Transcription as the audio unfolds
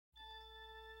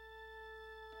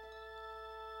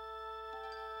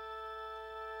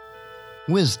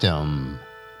Wisdom,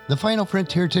 the final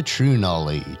frontier to true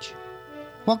knowledge.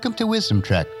 Welcome to Wisdom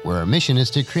Trek, where our mission is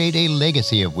to create a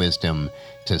legacy of wisdom,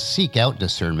 to seek out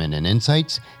discernment and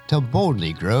insights, to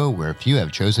boldly grow where few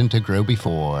have chosen to grow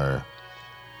before.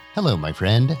 Hello, my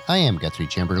friend. I am Guthrie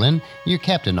Chamberlain, your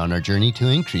captain on our journey to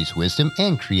increase wisdom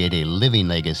and create a living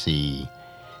legacy.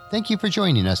 Thank you for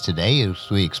joining us today as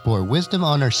we explore wisdom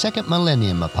on our second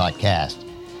millennium of podcast.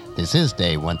 This is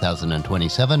day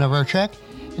 1027 of our trek,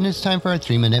 and it's time for our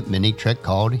 3-minute mini trek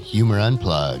called Humor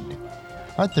Unplugged.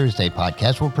 Our Thursday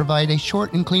podcast will provide a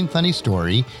short and clean funny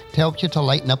story to help you to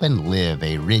lighten up and live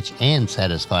a rich and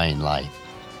satisfying life.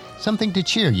 Something to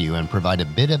cheer you and provide a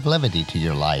bit of levity to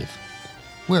your life.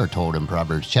 We are told in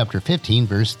Proverbs chapter 15,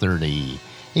 verse 30,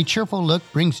 "A cheerful look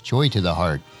brings joy to the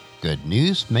heart. Good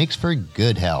news makes for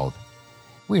good health."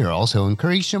 We are also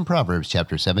encouraged in Proverbs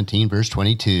chapter 17, verse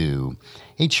 22.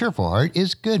 "A cheerful heart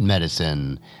is good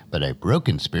medicine, but a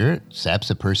broken spirit saps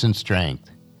a person's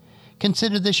strength."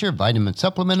 Consider this your vitamin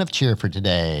supplement of cheer for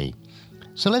today.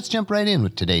 So let's jump right in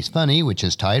with today's funny, which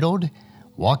is titled,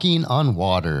 Walking on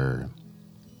Water.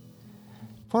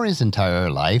 For his entire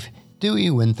life, Dewey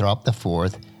Winthrop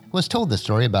IV was told the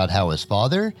story about how his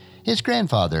father, his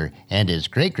grandfather, and his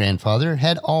great-grandfather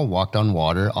had all walked on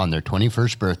water on their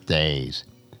 21st birthdays.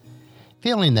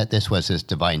 Feeling that this was his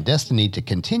divine destiny to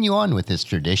continue on with this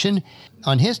tradition,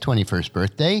 on his 21st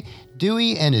birthday,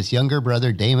 Dewey and his younger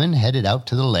brother Damon headed out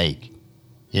to the lake.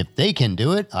 "If they can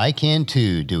do it, I can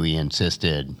too," Dewey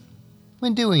insisted.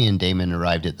 When Dewey and Damon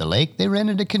arrived at the lake, they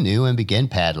rented a canoe and began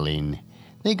paddling.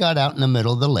 They got out in the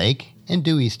middle of the lake, and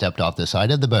Dewey stepped off the side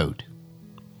of the boat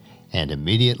and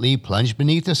immediately plunged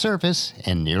beneath the surface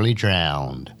and nearly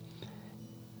drowned.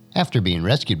 After being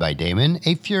rescued by Damon,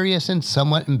 a furious and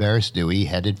somewhat embarrassed Dewey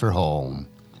headed for home.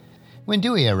 When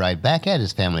Dewey arrived back at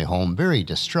his family home very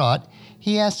distraught,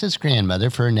 he asked his grandmother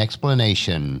for an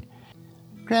explanation.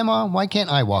 "Grandma, why can't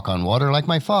I walk on water like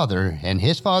my father, and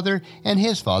his father, and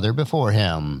his father before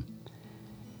him?"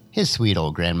 His sweet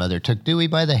old grandmother took Dewey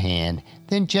by the hand,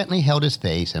 then gently held his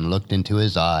face and looked into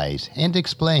his eyes, and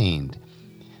explained,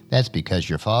 "That's because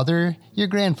your father, your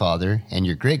grandfather, and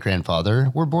your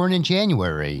great-grandfather were born in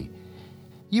January.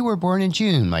 You were born in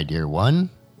June, my dear one."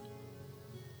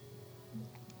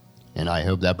 And I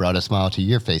hope that brought a smile to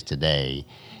your face today.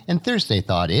 And Thursday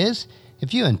thought is,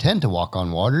 if you intend to walk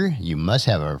on water, you must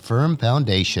have a firm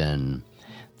foundation.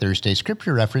 Thursday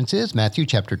scripture reference is Matthew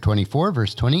chapter 24,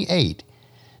 verse 28.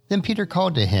 Then Peter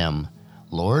called to him,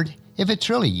 "Lord, if it's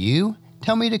really you,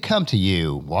 tell me to come to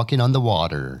you, walking on the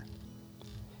water."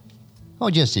 Well,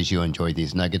 just as you enjoy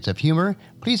these nuggets of humor,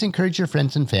 please encourage your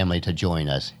friends and family to join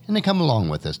us and to come along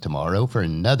with us tomorrow for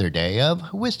another day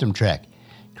of Wisdom Trek,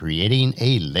 creating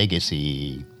a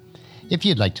legacy. If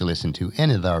you'd like to listen to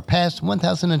any of our past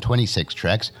 1026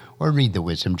 treks or read the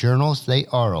Wisdom Journals, they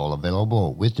are all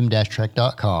available at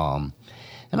wisdom-trek.com.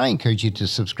 And I encourage you to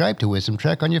subscribe to Wisdom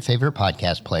Trek on your favorite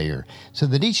podcast player so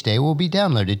that each day will be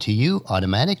downloaded to you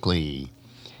automatically.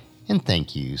 And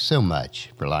thank you so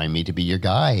much for allowing me to be your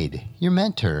guide, your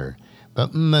mentor,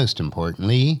 but most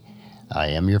importantly, I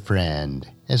am your friend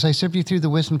as I serve you through the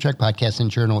Wisdom Trek podcast and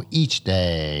journal each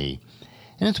day.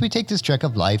 And as we take this trek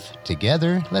of life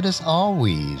together, let us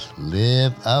always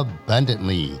live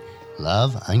abundantly,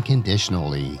 love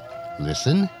unconditionally,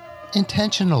 listen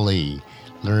intentionally,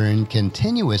 learn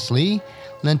continuously,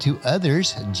 lend to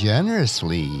others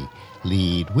generously,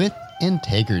 lead with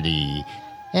integrity,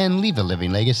 and leave a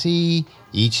living legacy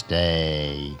each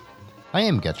day. I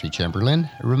am Guthrie Chamberlain,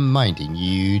 reminding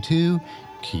you to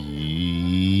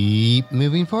keep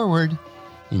moving forward,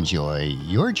 enjoy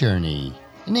your journey,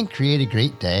 and then create a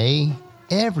great day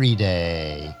every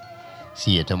day.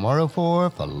 See you tomorrow for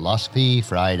Philosophy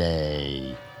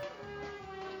Friday.